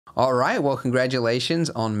All right, well, congratulations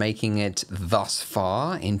on making it thus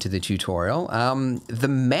far into the tutorial. The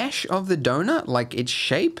mesh of the donut, like its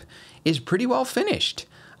shape, is pretty well finished.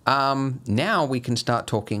 Now we can start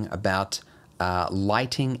talking about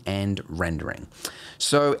lighting and rendering.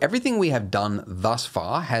 So everything we have done thus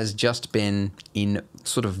far has just been in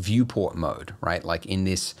sort of viewport mode, right? Like in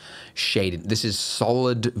this shaded, this is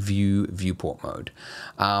solid view viewport mode.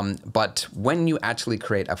 But when you actually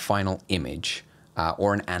create a final image,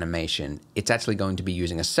 or an animation, it's actually going to be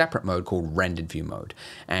using a separate mode called rendered view mode.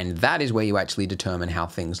 And that is where you actually determine how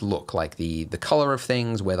things look, like the color of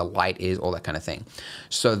things, where the light is, all that kind of thing.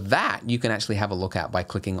 So that you can actually have a look at by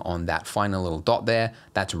clicking on that final little dot there.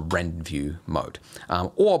 That's rendered view mode.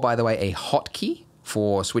 Or by the way, a hotkey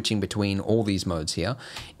for switching between all these modes here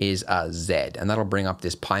is Z, and that'll bring up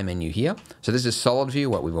this pie menu here. So this is solid view,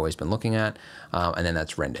 what we've always been looking at, and then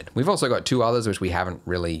that's rendered. We've also got two others which we haven't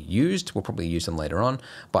really used. We'll probably use them later on,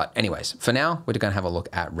 but anyways, for now, we're gonna have a look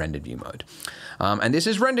at rendered view mode. And this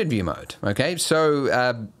is rendered view mode, okay?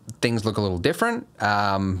 So things look a little different.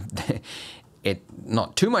 Not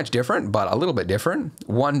too much different, but a little bit different.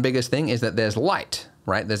 One biggest thing is that there's light,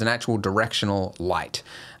 right? There's an actual directional light,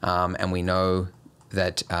 and we know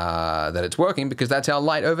that it's working because that's our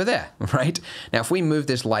light over there, right? Now, if we move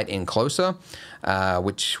this light in closer,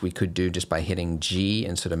 which we could do just by hitting G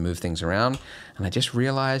and sort of move things around, and I just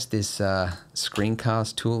realized this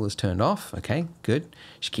screencast tool is turned off. Okay, good.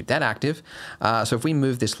 Should keep that active. So if we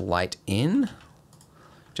move this light in,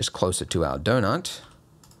 just closer to our donut,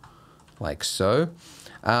 like so,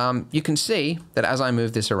 you can see that as I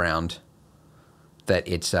move this around, that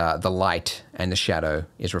it's the light and the shadow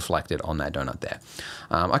is reflected on that donut there.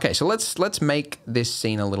 Okay, so let's make this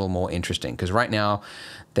scene a little more interesting, because right now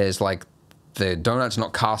there's like the donut's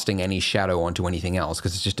not casting any shadow onto anything else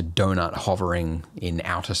because it's just a donut hovering in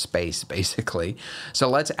outer space, basically. So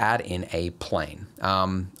let's add in a plane.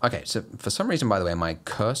 Okay, so for some reason, by the way, my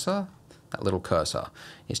cursor, that little cursor,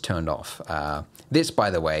 is turned off. This,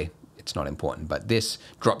 by the way, it's not important, but this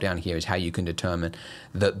drop down here is how you can determine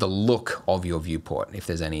the look of your viewport, if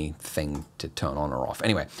there's anything to turn on or off.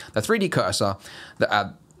 Anyway, the 3D cursor,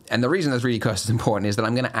 and the reason the 3D cursor is important is that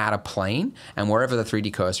I'm gonna add a plane, and wherever the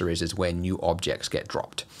 3D cursor is where new objects get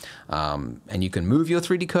dropped. And you can move your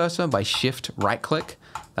 3D cursor by Shift right click,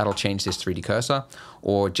 that'll change this 3D cursor,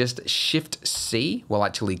 or just Shift C will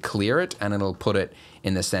actually clear it and it'll put it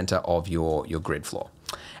in the center of your grid floor.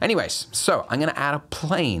 Anyways, so I'm gonna add a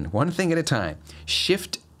plane, one thing at a time.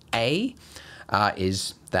 Shift A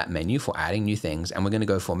is that menu for adding new things, and we're gonna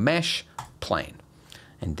go for Mesh, Plane.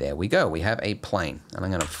 And there we go, we have a plane. And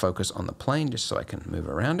I'm gonna focus on the plane just so I can move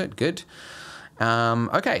around it, good.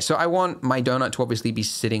 Okay, so I want my donut to obviously be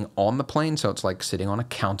sitting on the plane, so it's like sitting on a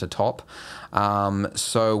countertop.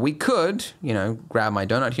 So we could, you know, grab my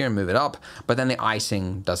donut here and move it up, but then the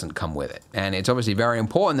icing doesn't come with it. And it's obviously very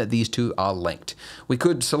important that these two are linked. We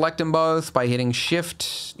could select them both by hitting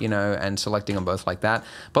Shift, you know, and selecting them both like that.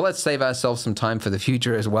 But let's save ourselves some time for the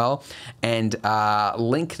future as well and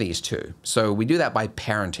link these two. So we do that by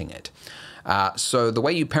parenting it. So the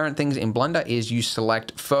way you parent things in Blender is you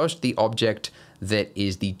select first the object that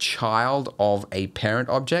is the child of a parent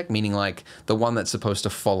object, meaning like the one that's supposed to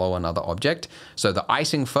follow another object. So the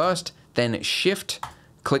icing first, then Shift,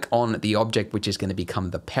 click on the object which is going to become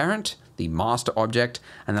the parent, the master object,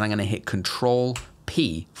 and then I'm going to hit Control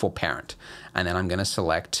P for parent. And then I'm going to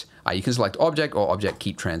select, you can select object or object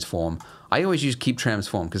keep transform. I always use keep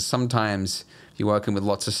transform because sometimes if you're working with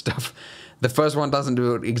lots of stuff, the first one doesn't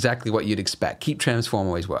do exactly what you'd expect. Keep transform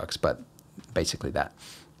always works, but basically that.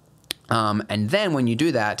 And then when you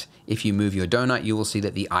do that, if you move your donut, you will see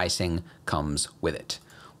that the icing comes with it,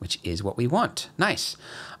 which is what we want. Nice.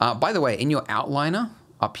 By the way, in your outliner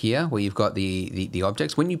up here, where you've got the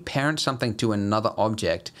objects, when you parent something to another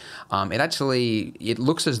object, it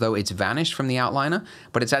looks as though it's vanished from the outliner,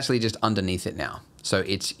 but it's actually just underneath it now. So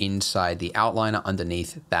it's inside the outliner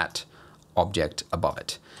underneath that object above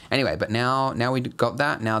it. Anyway, but now we got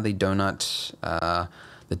that. Now the donut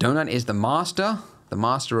is the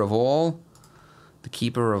master of all, the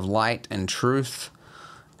keeper of light and truth,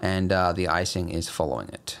 and the icing is following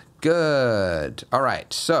it. Good. All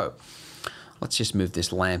right, so let's just move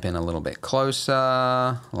this lamp in a little bit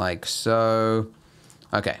closer, like so.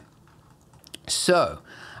 Okay. So,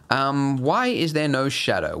 why is there no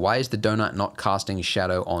shadow? Why is the donut not casting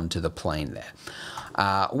shadow onto the plane there?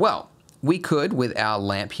 Well, we could, with our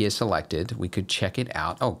lamp here selected, we could check it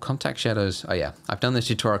out. Oh, contact shadows. Oh yeah, I've done this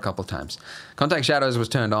tutorial a couple of times. Contact shadows was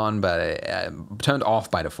turned on, but turned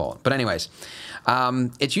off by default. But anyways,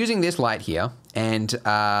 it's using this light here, and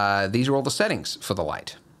these are all the settings for the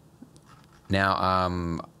light.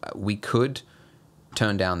 Now, we could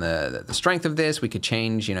turn down the strength of this. We could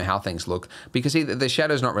change, how things look, because see, the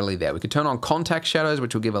shadow's not really there. We could turn on contact shadows,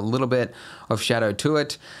 which will give a little bit of shadow to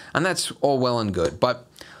it, and that's all well and good. But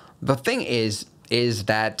the thing is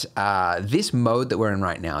that this mode that we're in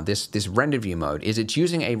right now, this render view mode, it's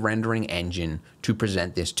using a rendering engine to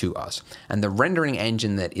present this to us. And the rendering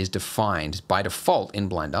engine that is defined by default in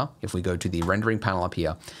Blender, if we go to the rendering panel up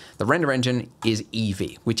here, the render engine is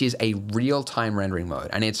Eevee, which is a real-time rendering mode.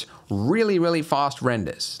 And it's really, really fast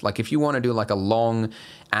renders. Like if you want to do like a long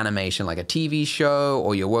animation, like a TV show,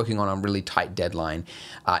 or you're working on a really tight deadline,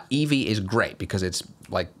 Eevee is great because it's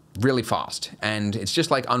like really fast, and it's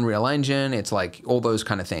just like Unreal Engine, it's like all those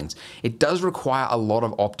kind of things. It does require a lot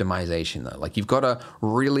of optimization though. Like you've got to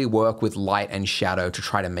really work with light and shadow to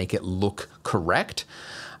try to make it look correct.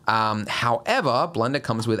 However, Blender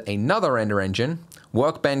comes with another render engine,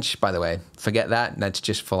 Workbench, by the way, forget that. That's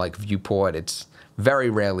just for like viewport. It's very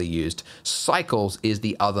rarely used. Cycles is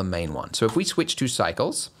the other main one. So if we switch to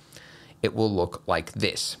Cycles, it will look like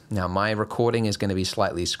this. Now, my recording is going to be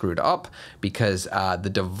slightly screwed up because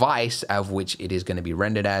the device of which it is going to be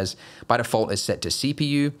rendered as, by default, is set to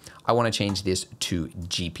CPU. I want to change this to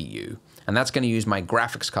GPU. And that's going to use my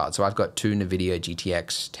graphics card. So I've got two NVIDIA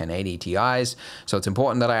GTX 1080 Ti's. So it's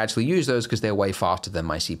important that I actually use those because they're way faster than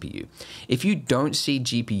my CPU. If you don't see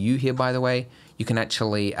GPU here, by the way, you can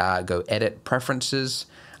actually go Edit Preferences,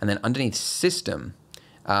 and then underneath System,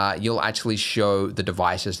 you'll actually show the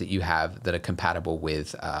devices that you have that are compatible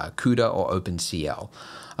with CUDA or OpenCL.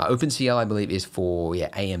 OpenCL, I believe, is for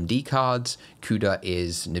AMD cards. CUDA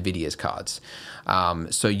is NVIDIA's cards.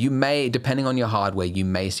 So you may, depending on your hardware, you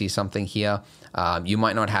may see something here. You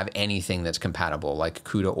might not have anything that's compatible, like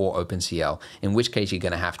CUDA or OpenCL, in which case you're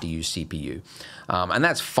going to have to use CPU. And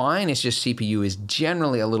that's fine. It's just CPU is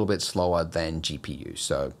generally a little bit slower than GPU.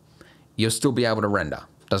 So you'll still be able to render.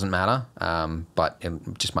 Doesn't matter, but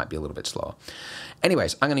it just might be a little bit slower.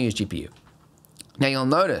 Anyways, I'm going to use GPU. Now you'll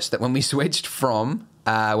notice that when we switched from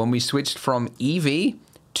Eevee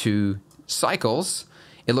to Cycles,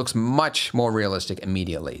 it looks much more realistic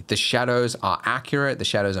immediately. The shadows are accurate. The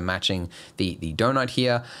shadows are matching the donut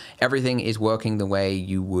here. Everything is working the way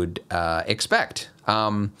you would expect.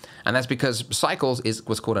 And that's because Cycles is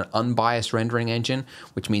what's called an unbiased rendering engine,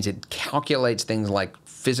 which means it calculates things like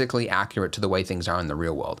physically accurate to the way things are in the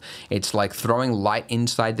real world. It's like throwing light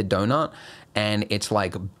inside the donut, and it's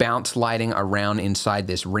like bounce lighting around inside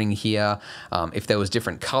this ring here. If there was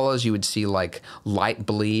different colors, you would see like light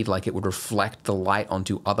bleed, like it would reflect the light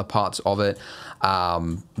onto other parts of it.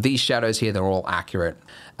 These shadows here, they're all accurate.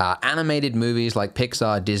 Animated movies like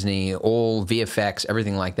Pixar, Disney, all VFX,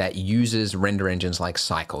 everything like that uses render engines like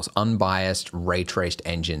Cycles, unbiased, ray-traced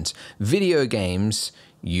engines. Video games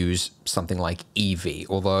use something like Eevee,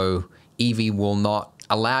 although Eevee will not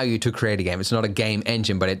allow you to create a game. It's not a game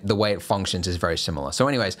engine, but the way it functions is very similar. So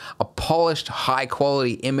anyways, a polished,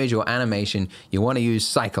 high-quality image or animation, you want to use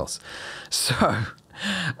Cycles. So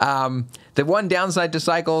the one downside to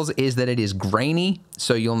Cycles is that it is grainy.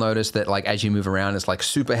 So you'll notice that like as you move around, it's like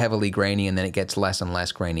super heavily grainy, and then it gets less and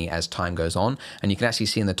less grainy as time goes on. And you can actually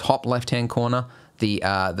see in the top left-hand corner,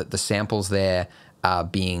 the samples there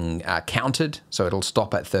being counted, so it'll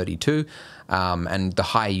stop at 32, and the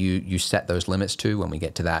higher you set those limits to, when we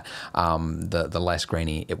get to that, the less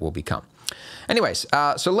grainy it will become. Anyways,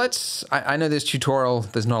 so I know this tutorial,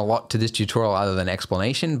 there's not a lot to this tutorial other than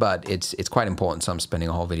explanation, but it's quite important, so I'm spending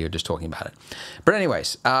a whole video just talking about it. But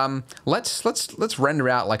anyways, let's render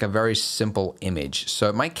out like a very simple image.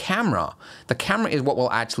 So the camera is what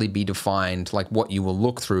will actually be defined, like what you will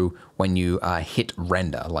look through when you hit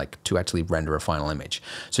render, like to actually render a final image.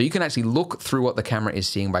 So you can actually look through what the camera is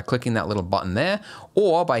seeing by clicking that little button there,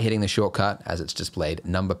 or by hitting the shortcut as it's displayed,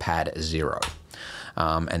 number pad 0.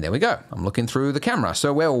 And there we go. I'm looking through the camera.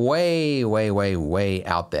 So we're way, way, way, way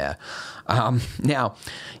out there. Now,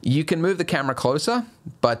 you can move the camera closer,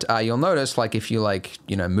 but you'll notice, like, if you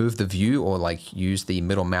move the view or like use the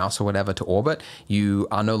middle mouse or whatever to orbit, you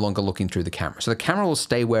are no longer looking through the camera. So the camera will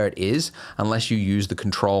stay where it is unless you use the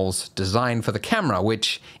controls designed for the camera,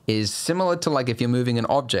 which is similar to like if you're moving an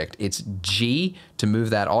object. It's G to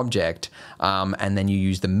move that object, and then you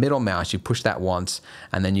use the middle mouse, you push that once,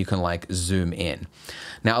 and then you can like zoom in.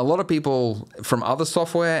 Now, a lot of people from other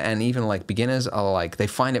software and even like beginners are like, they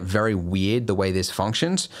find it very weird the way this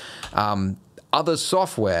functions. Other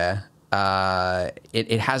software,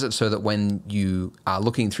 it has it so that when you are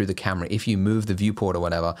looking through the camera, if you move the viewport or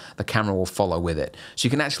whatever, the camera will follow with it. So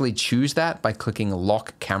you can actually choose that by clicking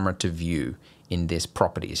Lock Camera to View in this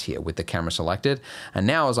properties here with the camera selected. And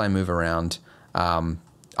now as I move around,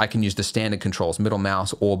 I can use the standard controls, middle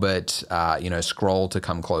mouse, orbit, scroll to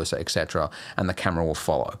come closer, etc., and the camera will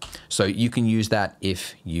follow. So you can use that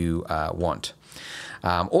if you want.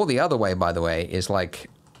 Or the other way, by the way, is like,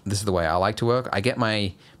 this is the way I like to work. I get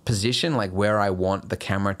my position, like where I want the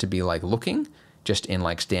camera to be like looking, just in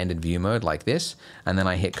like standard view mode like this, and then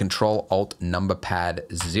I hit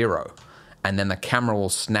Control-Alt-Number-Pad-0, and then the camera will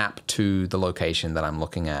snap to the location that I'm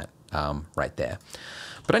looking at right there.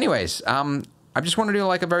 But anyways, I just want to do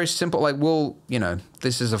like a very simple, like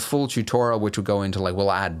this is a full tutorial which will go into like,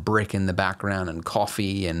 we'll add brick in the background and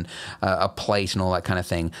coffee and a plate and all that kind of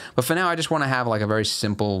thing. But for now, I just want to have like a very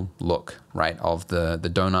simple look, right, of the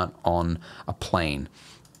donut on a plane.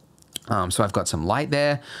 So I've got some light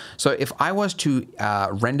there. So if I was to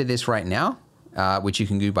render this right now, which you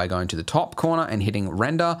can do by going to the top corner and hitting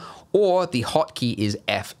render, or the hotkey is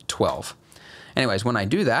F12. Anyways, when I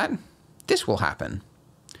do that, this will happen.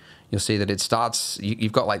 You'll see that it starts,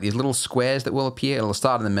 you've got like these little squares that will appear. It'll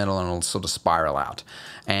start in the middle and it'll sort of spiral out.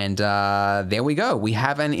 And there we go. We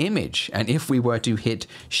have an image. And if we were to hit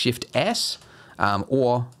Shift S,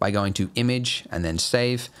 or by going to Image and then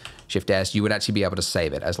Save, Shift S, you would actually be able to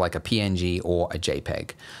save it as like a PNG or a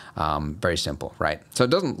JPEG. Very simple, right? So it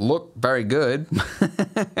doesn't look very good.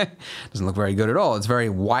 Doesn't look very good at all. It's very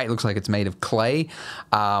white, looks like it's made of clay.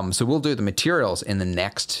 So we'll do the materials in the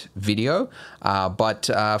next video. But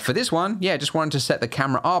for this one, yeah, just wanted to set the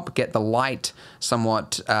camera up, get the light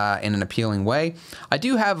somewhat in an appealing way. I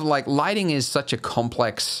do have like, lighting is such a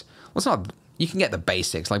complex, well, it's not, you can get the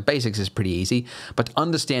basics. Like basics is pretty easy, but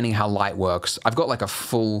understanding how light works, I've got like a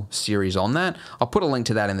full series on that. I'll put a link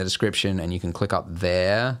to that in the description and you can click up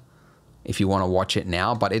there if you want to watch it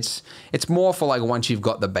now, but it's more for like once you've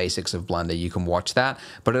got the basics of Blender, you can watch that,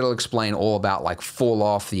 but it'll explain all about like fall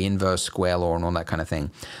off, the inverse square law and all that kind of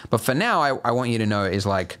thing. But for now, I want you to know is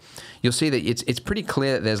like, you'll see that it's pretty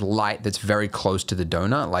clear that there's light that's very close to the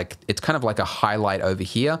donut. Like it's kind of like a highlight over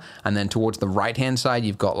here. And then towards the right-hand side,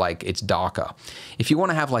 you've got like, it's darker. If you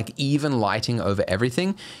want to have like even lighting over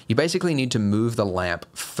everything, you basically need to move the lamp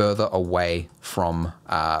further away from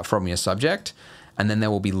your subject. And then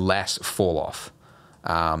there will be less fall off.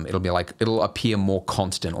 It'll appear more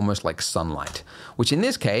constant, almost like sunlight, which in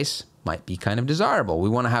this case might be kind of desirable. We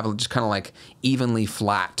want to have just kind of like evenly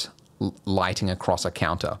flat lighting across a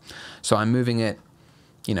counter. So I'm moving it,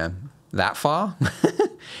 that far.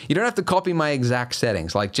 You don't have to copy my exact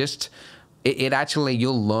settings. Like just, it actually,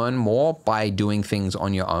 you'll learn more by doing things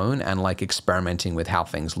on your own and like experimenting with how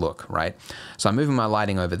things look, right? So I'm moving my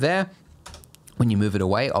lighting over there. When you move it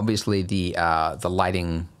away, obviously the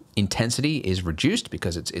lighting intensity is reduced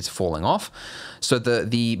because it's falling off. So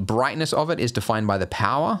the brightness of it is defined by the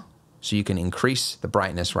power. So you can increase the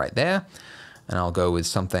brightness right there. And I'll go with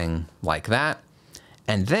something like that.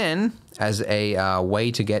 And then as a way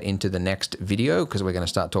to get into the next video, because we're going to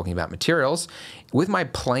start talking about materials, with my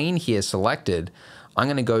plane here selected, I'm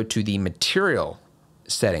going to go to the material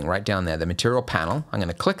setting right down there, the material panel. I'm going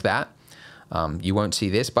to click that. You won't see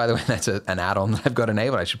this, by the way, that's an add-on that I've got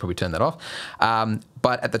enabled. I should probably turn that off.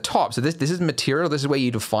 But at the top, so this is material. This is where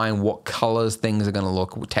you define what colors things are going to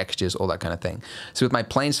look, textures, all that kind of thing. So with my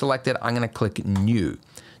plane selected, I'm going to click New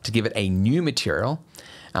to give it a new material.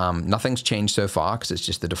 Nothing's changed so far because it's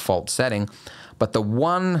just the default setting. But the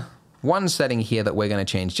one setting here that we're going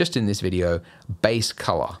to change just in this video, base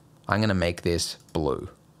color. I'm going to make this blue.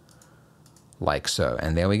 Like so,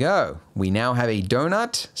 and there we go. We now have a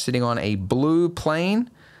donut sitting on a blue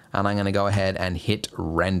plane, and I'm gonna go ahead and hit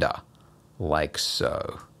render, like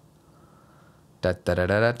so.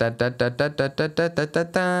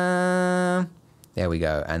 There we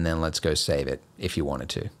go, and then let's go save it if you wanted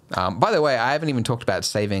to. By the way, I haven't even talked about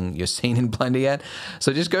saving your scene in Blender yet,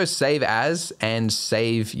 so just go save as and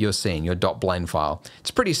save your scene, your .blend file.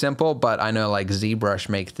 It's pretty simple, but I know like ZBrush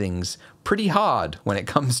make things pretty hard when it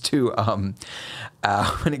comes to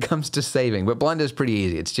saving. But Blender's pretty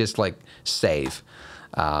easy. It's just like save,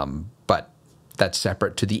 but that's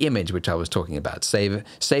separate to the image which I was talking about. Save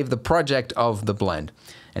the project of the blend.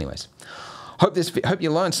 Anyways. Hope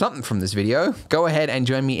you learned something from this video. Go ahead and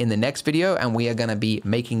join me in the next video, and we are going to be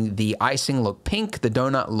making the icing look pink, the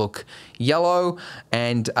donut look yellow,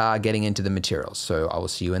 and getting into the materials. So I will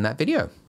see you in that video.